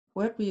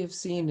What we have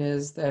seen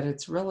is that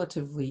it's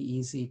relatively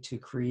easy to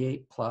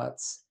create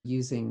plots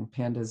using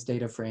pandas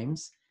data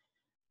frames.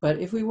 But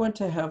if we want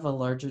to have a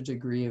larger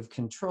degree of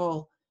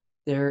control,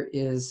 there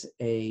is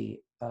a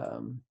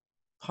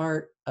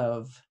part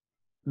of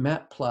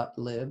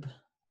matplotlib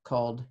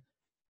called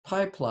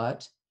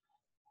pyplot,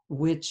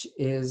 which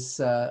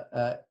is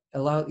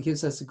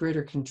gives us a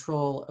greater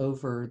control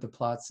over the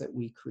plots that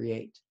we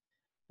create.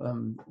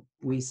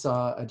 We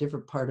saw a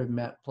different part of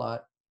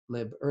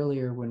matplotlib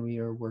earlier when we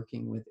were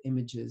working with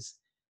images.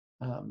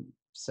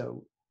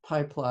 So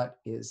pyplot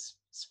is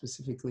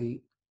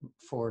specifically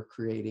for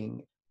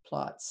creating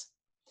plots.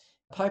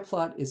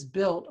 Pyplot is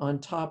built on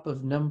top of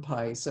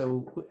NumPy,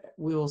 so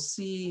we'll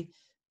see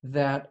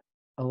that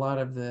a lot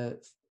of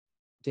the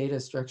data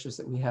structures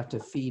that we have to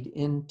feed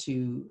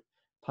into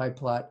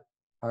pyplot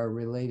are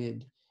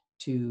related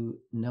to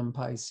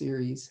NumPy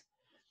series.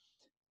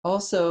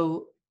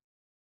 Also,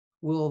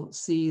 we'll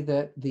see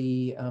that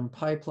the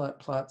pyplot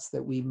plots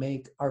that we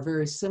make are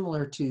very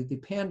similar to the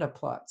panda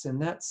plots,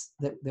 and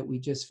that we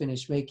just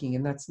finished making.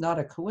 And that's not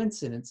a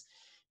coincidence,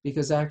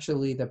 because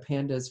actually the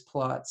pandas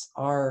plots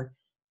are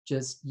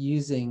just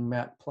using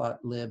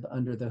matplotlib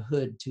under the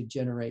hood to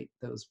generate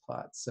those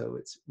plots. So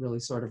it's really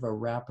sort of a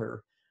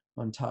wrapper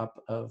on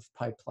top of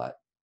pyplot.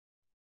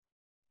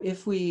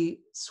 If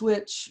we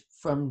switch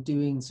from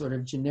doing sort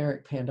of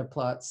generic panda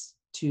plots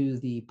to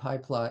the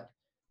pyplot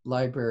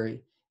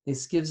library,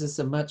 this gives us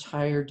a much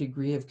higher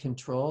degree of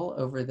control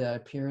over the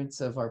appearance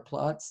of our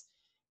plots,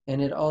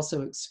 and it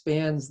also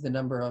expands the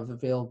number of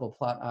available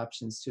plot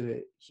options to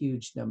a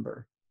huge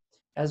number.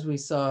 As we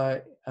saw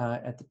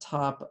at the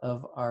top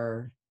of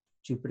our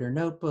Jupyter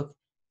Notebook,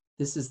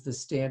 this is the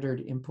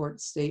standard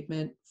import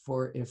statement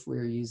for if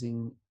we're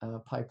using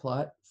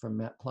pyplot from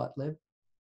matplotlib.